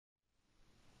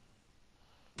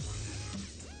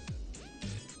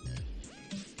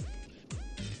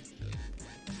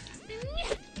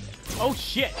Oh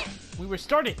shit! We were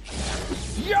started!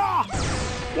 Yeah!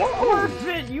 Worth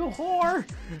it, you whore!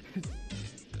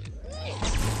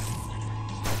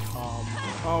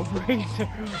 Oh, Razer!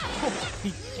 Holy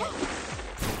shit!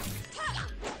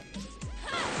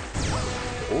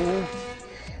 Ooh.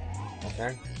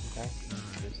 Okay.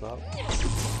 What's up?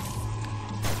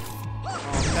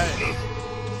 Oh, that is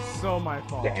so my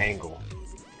fault. The angle.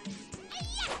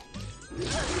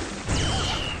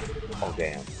 Oh,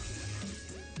 damn.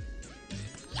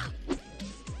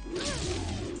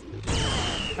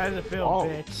 How does it feel,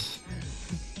 bitch?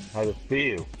 How does it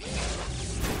feel?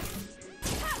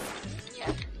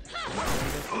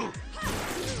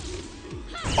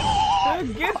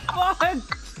 Get fucked!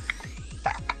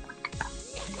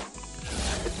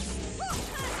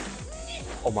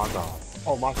 Oh my god.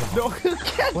 Oh my god. No,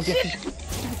 catch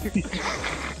it!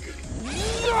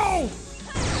 No!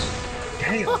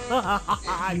 Damn!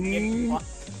 Get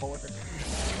fucked, porter.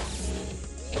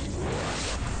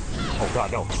 Oh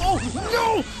god, no. Oh,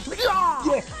 no! Ah!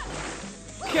 Yes!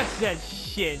 Catch that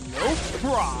shit, no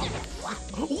problem.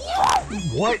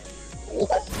 What?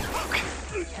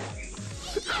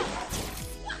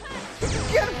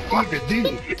 Get Eat the D!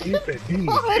 Eat the D!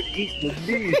 Eat the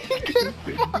D! Eat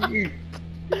the D!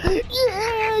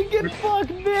 Yeah, get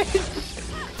fucked, bitch!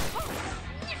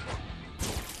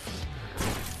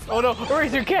 Oh no,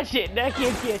 Razer, catch it! I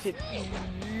can't catch it.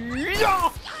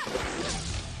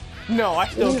 No, I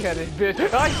still catch it, bitch.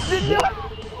 I still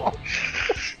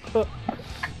no!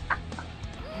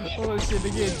 Oh shit, they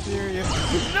get serious.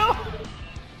 No!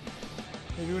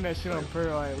 They're doing that shit on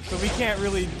purpose, so we can't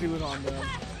really do it on them.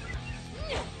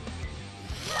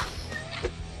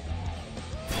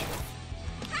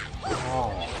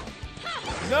 Oh.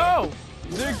 No!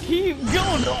 They keep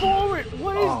going forward!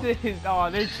 What is this? Oh,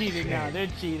 they're cheating now. They're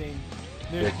cheating.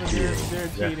 They're cheating. They're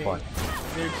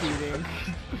cheating.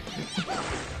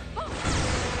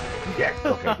 Yes,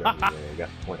 okay, good. Yeah,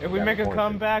 If we make a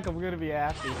comeback, I'm gonna be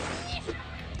happy.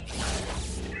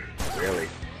 Really?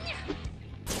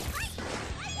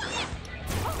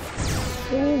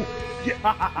 Ooh!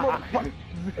 Yeah!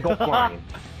 Go flying.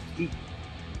 Eat.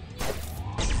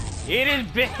 Eat it,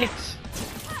 bitch!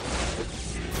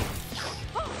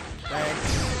 Thanks.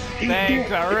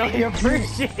 Thanks, I really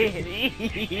appreciate it.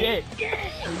 Eat it.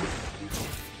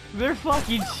 They're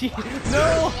fucking shit.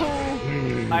 No!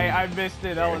 I missed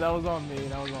it. That was on me.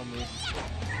 That was on me.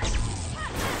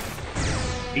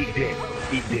 Eat it.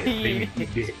 Eat it. Baby,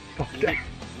 eat it. Fuck that.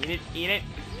 Eat it. Eat it.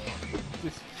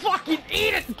 Just fucking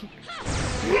eat it!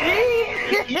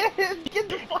 Eat it! Get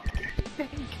the fucking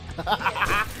thing!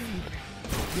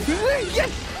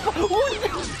 Yes!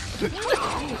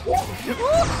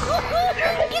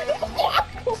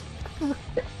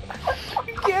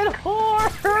 Get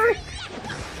hard!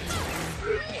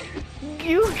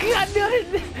 You got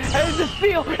nothing! How does it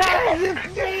feel? How does it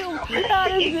feel? How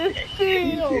does it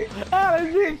feel? How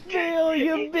does it feel,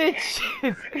 you bitch?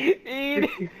 Eat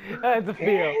it! How does it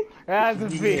feel? How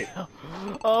does it feel?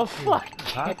 Oh, fuck.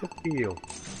 How does it feel?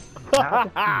 How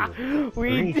does it feel? We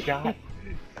did. Shot.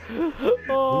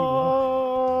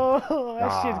 Oh,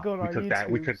 that shit's going on YouTube.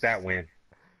 We took that win.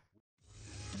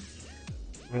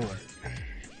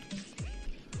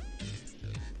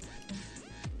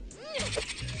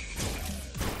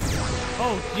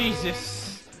 Oh,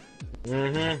 Jesus.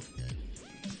 Mm-hmm.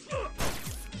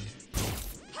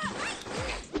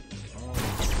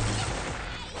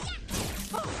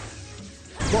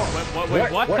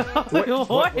 Wait, what?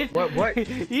 What?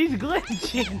 He's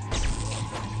glitching.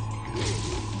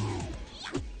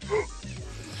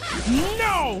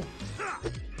 No!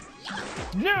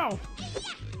 No!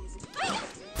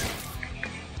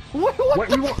 What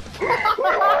we want?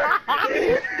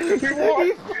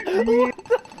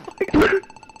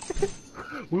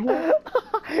 We want?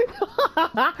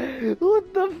 What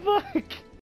the fuck?